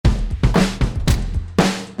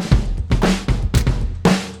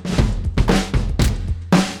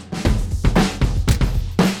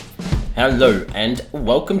Hello and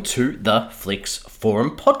welcome to the Flix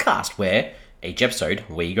Forum podcast, where each episode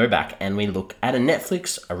we go back and we look at a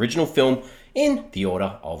Netflix original film in the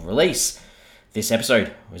order of release. This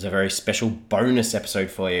episode was a very special bonus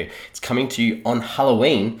episode for you. It's coming to you on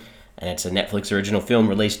Halloween, and it's a Netflix original film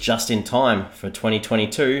released just in time for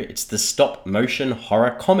 2022. It's the stop-motion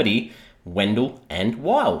horror comedy Wendell and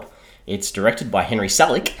Wild. It's directed by Henry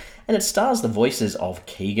Selick, and it stars the voices of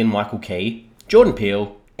Keegan-Michael Key, Jordan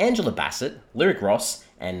Peele, Angela Bassett, Lyric Ross,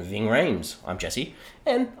 and Ving Rhames. I'm Jesse,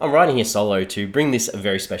 and I'm riding here solo to bring this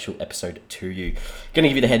very special episode to you. Going to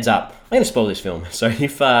give you the heads up. I'm going to spoil this film, so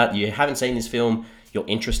if you haven't seen this film, you're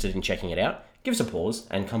interested in checking it out, give us a pause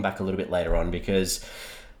and come back a little bit later on, because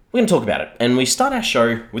we're going to talk about it. And we start our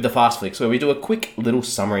show with the Fast Flicks, where we do a quick little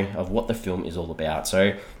summary of what the film is all about.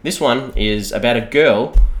 So this one is about a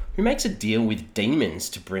girl who makes a deal with demons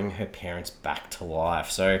to bring her parents back to life.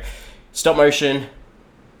 So stop motion,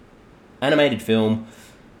 animated film.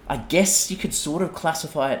 I guess you could sort of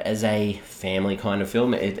classify it as a family kind of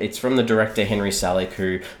film. It's from the director Henry Selick,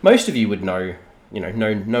 who most of you would know.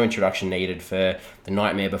 No introduction needed for The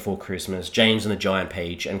Nightmare Before Christmas, James and the Giant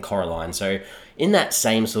Peach, and Coraline. So in that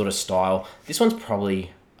same sort of style, this one's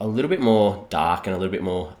probably a little bit more dark and a little bit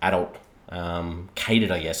more adult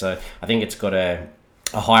catered, I guess. So I think it's got a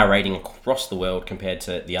higher rating across the world compared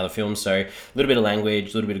to the other films. So a little bit of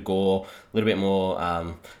language, a little bit of gore, a little bit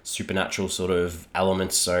more supernatural sort of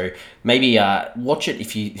elements. So maybe watch it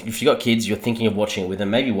if you got kids, you're thinking of watching it with them.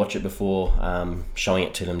 Maybe watch it before showing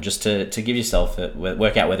it to them, just to give yourself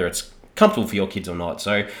work out whether it's comfortable for your kids or not.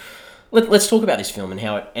 So let's talk about this film and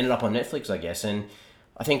how it ended up on Netflix, I guess. And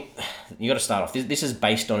I think you got to start off. This is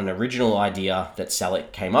based on an original idea that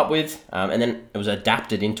Selick came up with, and then it was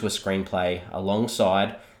adapted into a screenplay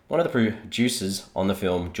alongside one of the producers on the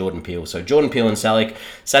film, Jordan Peele. So Jordan Peele and Selick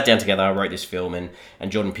sat down together, wrote this film,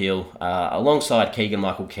 and Jordan Peele, alongside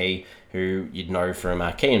Keegan-Michael Key, who you'd know from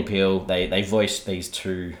Key and Peele, they voiced these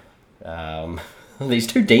two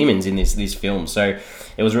demons in this film. So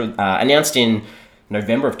it was announced in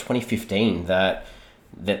November of 2015 that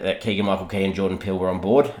Keegan-Michael Key and Jordan Peele were on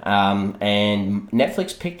board, and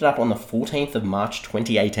Netflix picked it up on the 14th of March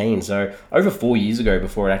 2018, so over 4 years ago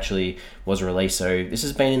before it actually was released. So this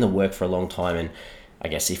has been in the work for a long time, and I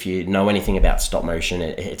guess if you know anything about stop motion,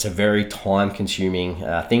 it's a very time-consuming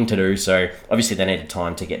thing to do, so obviously they needed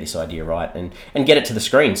time to get this idea right and get it to the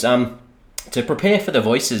screens. To prepare for the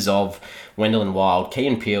voices of Wendell and Wild, Key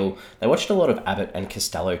and Peele, they watched a lot of Abbott and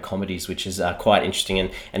Costello comedies, which is quite interesting.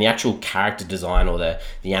 And the actual character design, or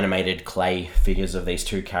the animated clay figures of these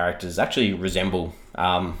two characters, actually resemble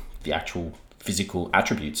the actual physical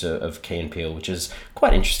attributes of Key and Peele, which is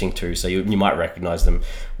quite interesting too. So you might recognize them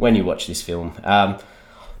when you watch this film.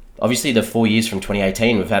 Obviously, the 4 years from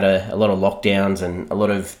 2018, we've had a lot of lockdowns and a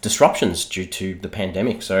lot of disruptions due to the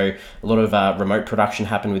pandemic. So a lot of remote production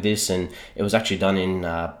happened with this, and it was actually done in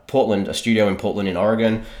Portland, a studio in Portland in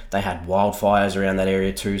Oregon. They had wildfires around that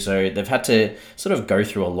area too, so they've had to sort of go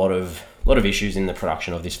through a lot of issues in the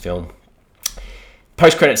production of this film.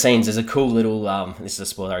 Post-credit scenes, there's a cool little, this is a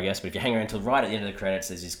spoiler I guess, but if you hang around till right at the end of the credits,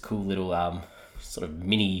 there's this cool little sort of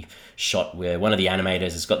mini shot where one of the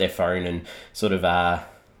animators has got their phone and sort of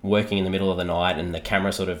working in the middle of the night, and the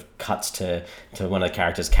camera sort of cuts to one of the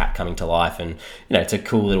characters' cat coming to life, and it's a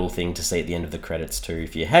cool little thing to see at the end of the credits too,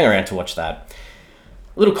 if you hang around to watch that.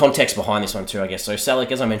 A little context behind this one too, I guess. So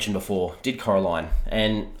Selick, as I mentioned before, did Coraline,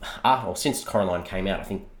 and since Coraline came out, I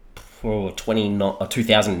think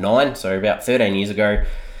 2009, so about 13 years ago,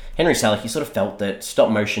 Henry Selick, he sort of felt that stop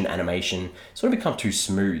motion animation sort of become too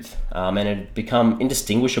smooth, and it had become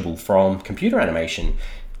indistinguishable from computer animation,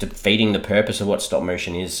 defeating the purpose of what stop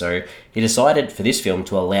motion is. So he decided for this film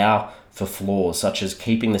to allow for flaws, such as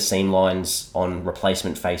keeping the seam lines on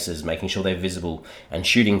replacement faces, making sure they're visible, and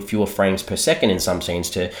shooting fewer frames per second in some scenes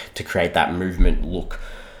to create that movement look.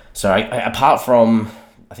 So apart from,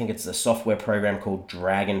 I think it's a software program called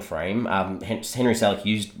Dragon Frame, Henry Selick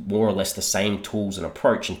used more or less the same tools and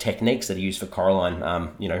approach and techniques that he used for Coraline,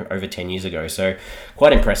 over 10 years ago. So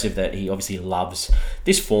quite impressive that he obviously loves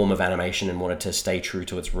this form of animation and wanted to stay true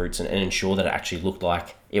to its roots and ensure that it actually looked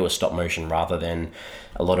like it was stop motion rather than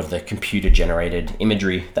a lot of the computer generated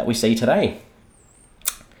imagery that we see today.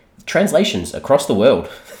 Translations across the world.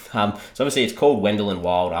 So obviously it's called Wendell and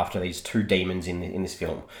Wild after these two demons in this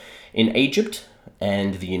film. In Egypt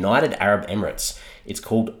and the United Arab Emirates, it's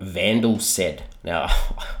called Vandal Said. Now,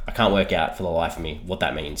 I can't work out for the life of me what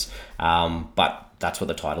that means, but that's what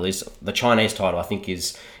the title is. The Chinese title, I think,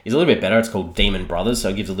 is a little bit better. It's called Demon Brothers, so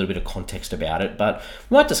it gives a little bit of context about it. But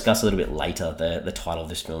we might discuss a little bit later the title of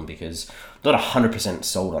this film, because I'm not 100%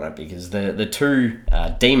 sold on it, because the two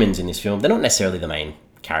demons in this film, they're not necessarily the main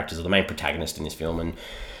characters or the main protagonist in this film, and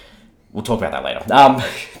we'll talk about that later.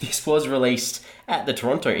 This was released at the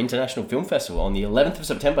Toronto International Film Festival on the 11th of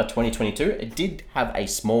September 2022. It did have a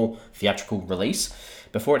small theatrical release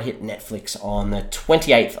before it hit Netflix on the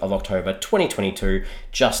 28th of October 2022,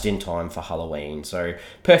 just in time for Halloween. So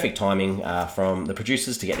perfect timing from the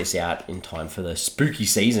producers to get this out in time for the spooky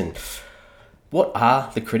season. What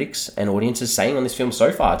are the critics and audiences saying on this film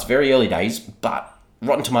so far? It's very early days, but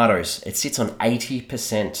Rotten Tomatoes, it sits on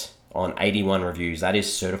 80% on 81 reviews. That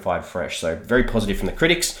is certified fresh, so very positive from the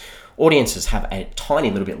critics. Audiences have a tiny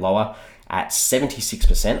little bit lower at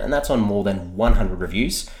 76%, and that's on more than 100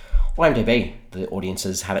 reviews. IMDb, the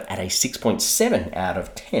audiences have it at a 6.7 out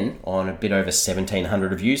of 10 on a bit over 1,700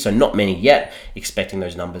 reviews, so not many yet, expecting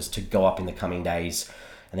those numbers to go up in the coming days.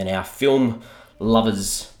 And then our film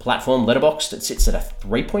lovers platform, Letterboxd, it sits at a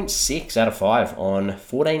 3.6 out of 5 on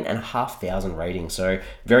 14,500 ratings, so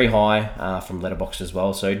very high from Letterboxd as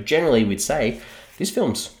well. So generally we'd say this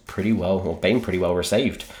film's pretty well, or been pretty well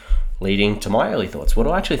received. Leading to my early thoughts. What do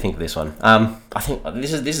I actually think of this one? I think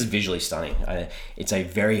this is visually stunning. It's a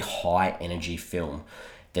very high energy film.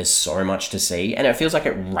 There's so much to see, and it feels like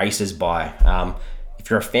it races by. If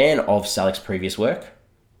you're a fan of Salik's previous work,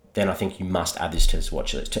 then I think you must add this to this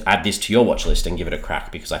watch list. To add this to your watch list and give it a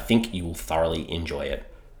crack, because I think you will thoroughly enjoy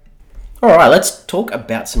it. All right, let's talk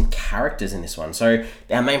about some characters in this one. So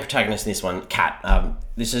our main protagonist in this one, Kat.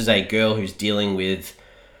 This is a girl who's dealing with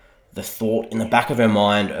the thought in the back of her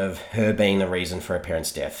mind of her being the reason for her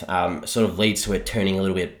parents' death. Sort of leads to her turning a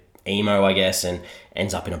little bit emo, I guess, and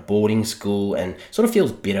ends up in a boarding school and sort of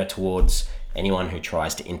feels bitter towards anyone who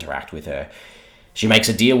tries to interact with her. She makes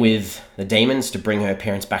a deal with the demons to bring her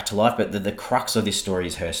parents back to life, but the crux of this story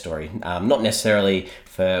is her story. Not necessarily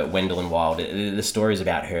for Wendell and Wild. The story is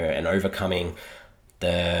about her and overcoming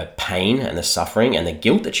the pain and the suffering and the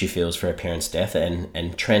guilt that she feels for her parents' death,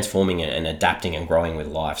 and transforming it and adapting and growing with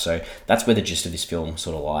life. So that's where the gist of this film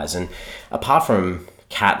sort of lies. And apart from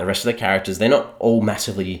Kat, the rest of the characters, they're not all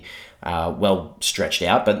massively well stretched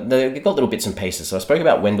out, but they've got little bits and pieces. So I spoke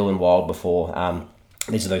about Wendell and Wild before.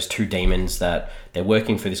 These are those two demons that they're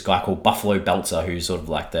working for this guy called Buffalo Belzer, who's sort of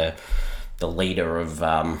like the leader of,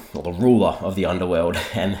 or the ruler of the underworld.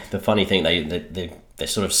 And the funny thing, they're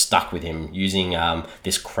sort of stuck with him using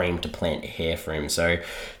this cream to plant hair for him. So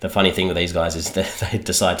the funny thing with these guys is that they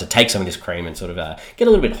decide to take some of this cream and sort of get a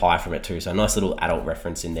little bit high from it too. So a nice little adult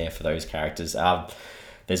reference in there for those characters.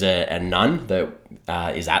 There's a nun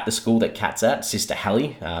that is at the school that Kat's at, Sister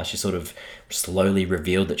Hallie. She sort of slowly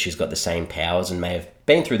revealed that she's got the same powers and may have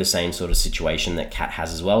been through the same sort of situation that Kat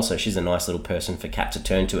has as well. So she's a nice little person for Kat to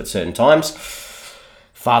turn to at certain times.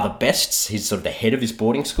 Father Bests, he's sort of the head of this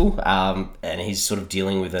boarding school, and he's sort of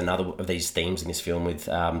dealing with another of these themes in this film with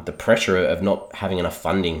the pressure of not having enough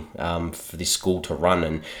funding for this school to run,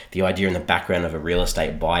 and the idea in the background of a real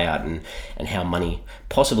estate buyout and how money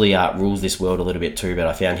possibly rules this world a little bit too. But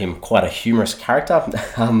I found him quite a humorous character.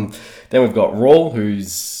 Then we've got Rawl,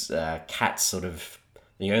 who's Kat's sort of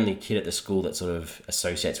the only kid at the school that sort of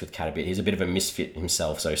associates with Kat a bit. He's a bit of a misfit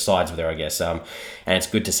himself, so sides with her, I guess. And it's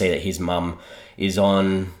good to see that his mum is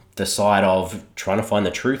on the side of trying to find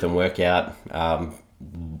the truth and work out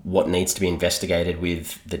what needs to be investigated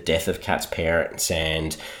with the death of Kat's parents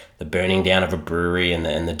and the burning down of a brewery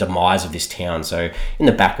and the demise of this town. So in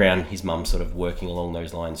the background, his mum's sort of working along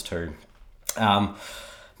those lines too.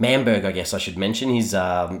 Manberg, I guess I should mention, he's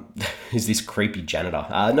this creepy janitor.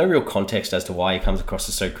 No real context as to why he comes across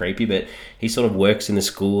as so creepy, but he sort of works in the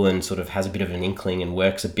school and sort of has a bit of an inkling and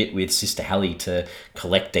works a bit with Sister Hallie to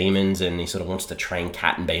collect demons, and he sort of wants to train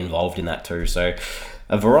Kat and be involved in that too. So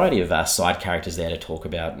a variety of side characters there to talk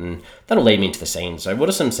about, and that'll lead me into the scenes. So what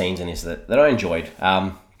are some scenes in this that I enjoyed?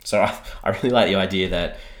 So I really like the idea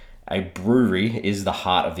that a brewery is the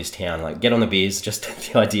heart of this town. Like, get on the beers, just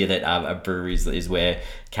the idea that a brewery is where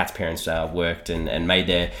Kat's parents worked and made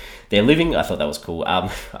their living. I thought that was cool. I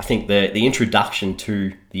think the introduction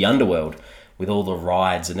to the underworld with all the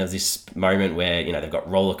rides, and there's this moment where, you know, they've got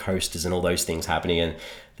roller coasters and all those things happening, and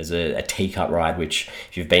there's a teacup ride, which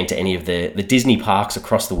if you've been to any of the Disney parks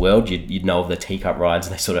across the world, you'd know of the teacup rides,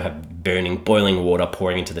 and they sort of have boiling water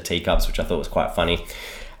pouring into the teacups, which I thought was quite funny.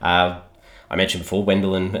 I mentioned before,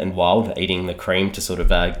 Wendell and Wild eating the cream to sort of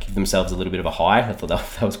give themselves a little bit of a high. I thought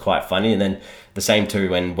that was quite funny. And then the same too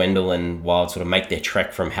when Wendell and Wild sort of make their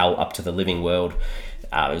trek from hell up to the living world.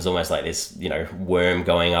 It was almost like this, worm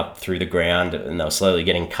going up through the ground, and they were slowly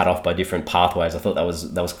getting cut off by different pathways. I thought that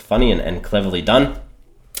was funny and cleverly done.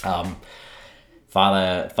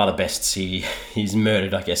 Father Bests, he's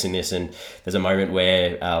murdered, I guess, in this, and there's a moment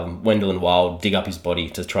where Wendell and Wilde dig up his body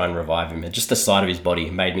to try and revive him, and just the sight of his body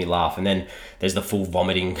made me laugh. And then there's the full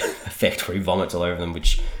vomiting effect where he vomits all over them,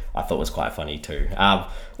 which I thought was quite funny too.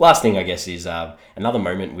 Last thing, I guess, is another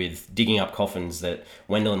moment with digging up coffins, that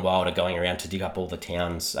Wendell and Wilde are going around to dig up all the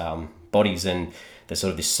town's bodies, and there's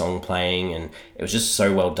sort of this song playing, and it was just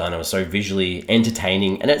so well done. It was so visually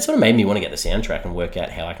entertaining, and it sort of made me want to get the soundtrack and work out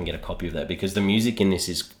how I can get a copy of that, because the music in this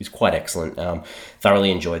is quite excellent.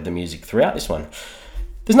 Thoroughly enjoyed the music throughout this one.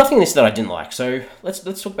 There's nothing in this that I didn't like, so let's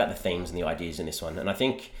talk about the themes and the ideas in this one. And I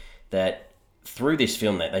think that through this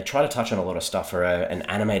film, they try to touch on a lot of stuff for an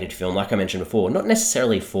animated film, like I mentioned before, not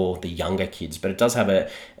necessarily for the younger kids, but it does have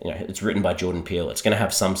it's written by Jordan Peele. It's going to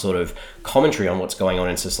have some sort of commentary on what's going on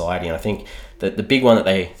in society. And I think that the big one that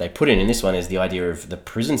they put in this one is the idea of the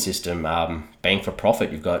prison system being for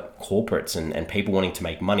profit. You've got corporates and people wanting to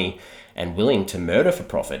make money and willing to murder for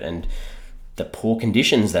profit, and the poor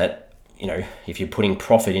conditions that, if you're putting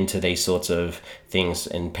profit into these sorts of things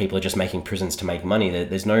and people are just making prisons to make money,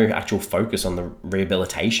 there's no actual focus on the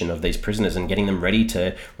rehabilitation of these prisoners and getting them ready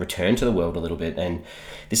to return to the world a little bit. And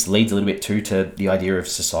this leads a little bit too to the idea of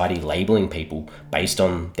society labeling people based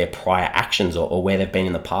on their prior actions or where they've been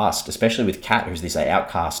in the past, especially with Kat, who's this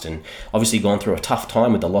outcast and obviously gone through a tough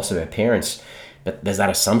time with the loss of her parents. But there's that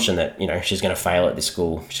assumption that, she's going to fail at this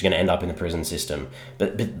school. She's going to end up in the prison system.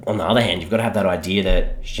 But on the other hand, you've got to have that idea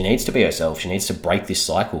that she needs to be herself. She needs to break this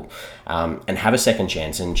cycle and have a second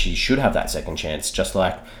chance. And she should have that second chance, just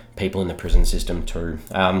like people in the prison system too.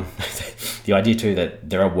 The idea too that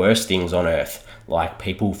there are worse things on earth, like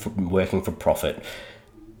people working for profit,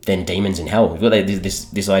 than demons in hell. We've got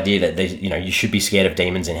this idea that you should be scared of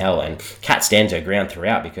demons in hell, and Kat stands her ground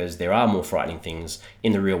throughout, because there are more frightening things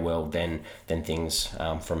in the real world than things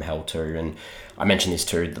from hell too. And I mentioned this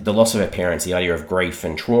too, the loss of her parents, the idea of grief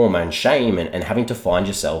and trauma and shame and having to find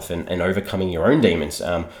yourself and overcoming your own demons,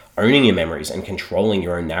 owning your memories and controlling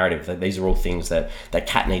your own narrative. These are all things that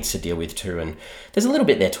Kat needs to deal with too. And there's a little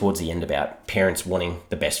bit there towards the end about parents wanting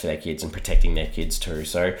the best for their kids and protecting their kids too.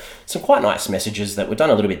 So some quite nice messages that were done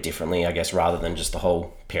a little bit differently, I guess, rather than just the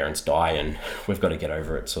whole parents die and we've got to get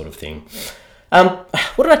over it sort of thing.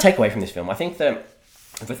 What did I take away from this film? I think that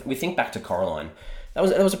if we think back to Coraline, that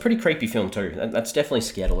was a pretty creepy film too. That's definitely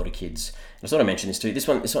scared a lot of kids. I sort of mentioned this too. This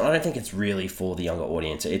one, I don't think it's really for the younger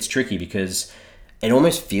audience. It's tricky because it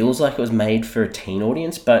almost feels like it was made for a teen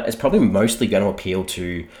audience, but it's probably mostly going to appeal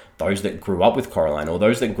to those that grew up with Coraline, or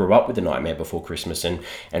those that grew up with The Nightmare Before Christmas and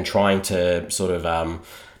trying to sort of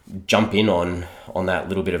jump in on that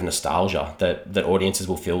little bit of nostalgia that audiences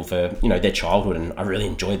will feel for their childhood. And I really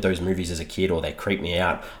enjoyed those movies as a kid, or they creep me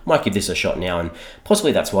out. I might give this a shot now, and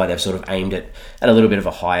possibly that's why they've sort of aimed it at a little bit of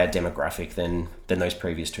a higher demographic than those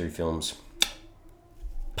previous two films.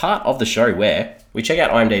 Part of the show where we check out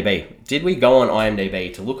IMDb. Did we go on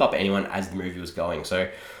IMDb to look up anyone as the movie was going? So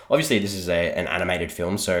obviously this is an animated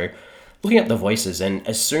film, so looking at the voices, and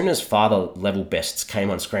as soon as Father Level Bests came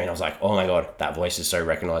on screen, I was like, oh my god, that voice is so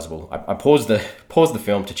recognizable. I paused the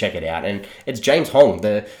film to check it out, and it's James Hong,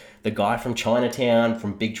 the guy from Chinatown,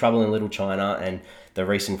 from Big Trouble in Little China, and the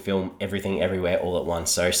recent film Everything Everywhere All at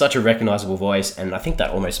Once. So such a recognizable voice, and I think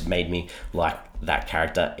that almost made me like that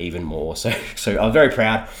character even more. So I'm very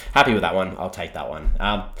proud, happy with that one. I'll take that one.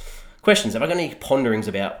 Questions? Have I got any ponderings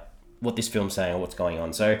about what this film's saying or what's going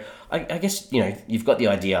on? So I guess you've got the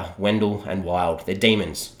idea. Wendell and Wilde, they're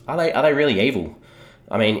demons. Are they really evil?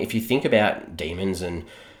 I mean, if you think about demons and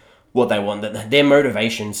what they want, that their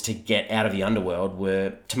motivations to get out of the underworld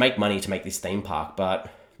were to make money to make this theme park. But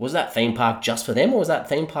was that theme park just for them, or was that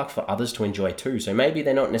theme park for others to enjoy too? So maybe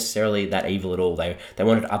they're not necessarily that evil at all. They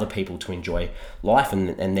wanted other people to enjoy life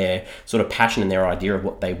and their sort of passion and their idea of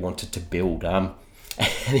what they wanted to build. And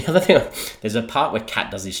the other thing, there's a part where Kat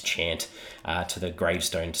does this chant to the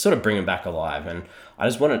gravestone to sort of bring him back alive. And I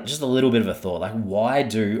just wanted just a little bit of a thought, like, why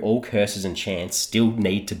do all curses and chants still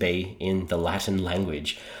need to be in the Latin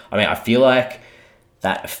language? I mean, I feel like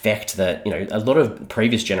that effect that, a lot of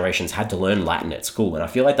previous generations had to learn Latin at school. And I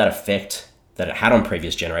feel like that effect that it had on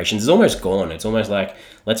previous generations is almost gone. It's almost like,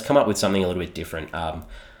 let's come up with something a little bit different.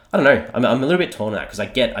 I don't know. I'm a little bit torn on that because I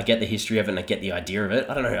get the history of it and I get the idea of it.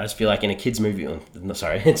 I don't know. I just feel like in a kid's movie,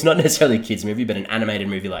 sorry, it's not necessarily a kid's movie, but an animated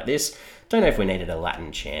movie like this, don't know if we needed a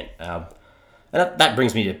Latin chant. And that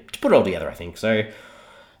brings me to put it all together, I think. So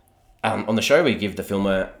On the show, we give the film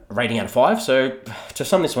a rating out of 5. So to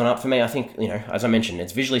sum this one up for me, I think, as I mentioned,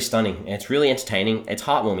 it's visually stunning. It's really entertaining. It's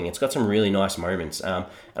heartwarming. It's got some really nice moments. And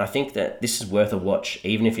I think that this is worth a watch,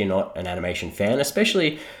 even if you're not an animation fan,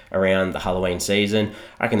 especially around the Halloween season.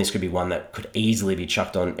 I reckon this could be one that could easily be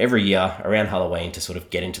chucked on every year around Halloween to sort of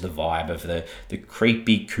get into the vibe of the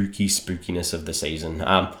creepy, kooky spookiness of the season.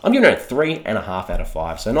 I'm giving it a 3.5 out of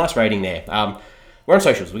 5. So nice rating there. We're on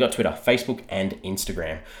socials. We've got Twitter, Facebook, and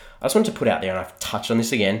Instagram. I just wanted to put out there, and I've touched on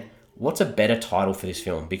this again, what's a better title for this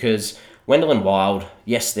film? Because Wendell and Wild,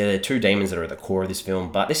 yes, they're the two demons that are at the core of this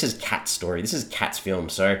film, but this is Kat's story. This is Kat's film,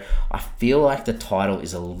 so I feel like the title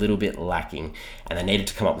is a little bit lacking, and they needed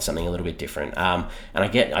to come up with something a little bit different. And I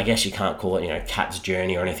guess you can't call it, Kat's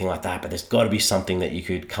journey or anything like that, but there's got to be something that you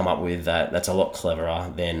could come up with that's a lot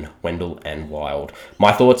cleverer than Wendell and Wild.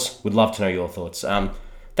 My thoughts, would love to know your thoughts.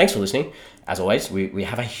 Thanks for listening. As always, we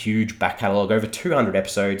have a huge back catalogue, over 200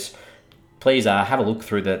 episodes. Please have a look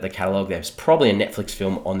through the catalogue. There's probably a Netflix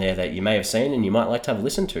film on there that you may have seen and you might like to have a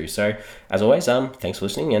listen to. So, as always, thanks for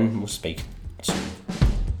listening, and we'll speak soon.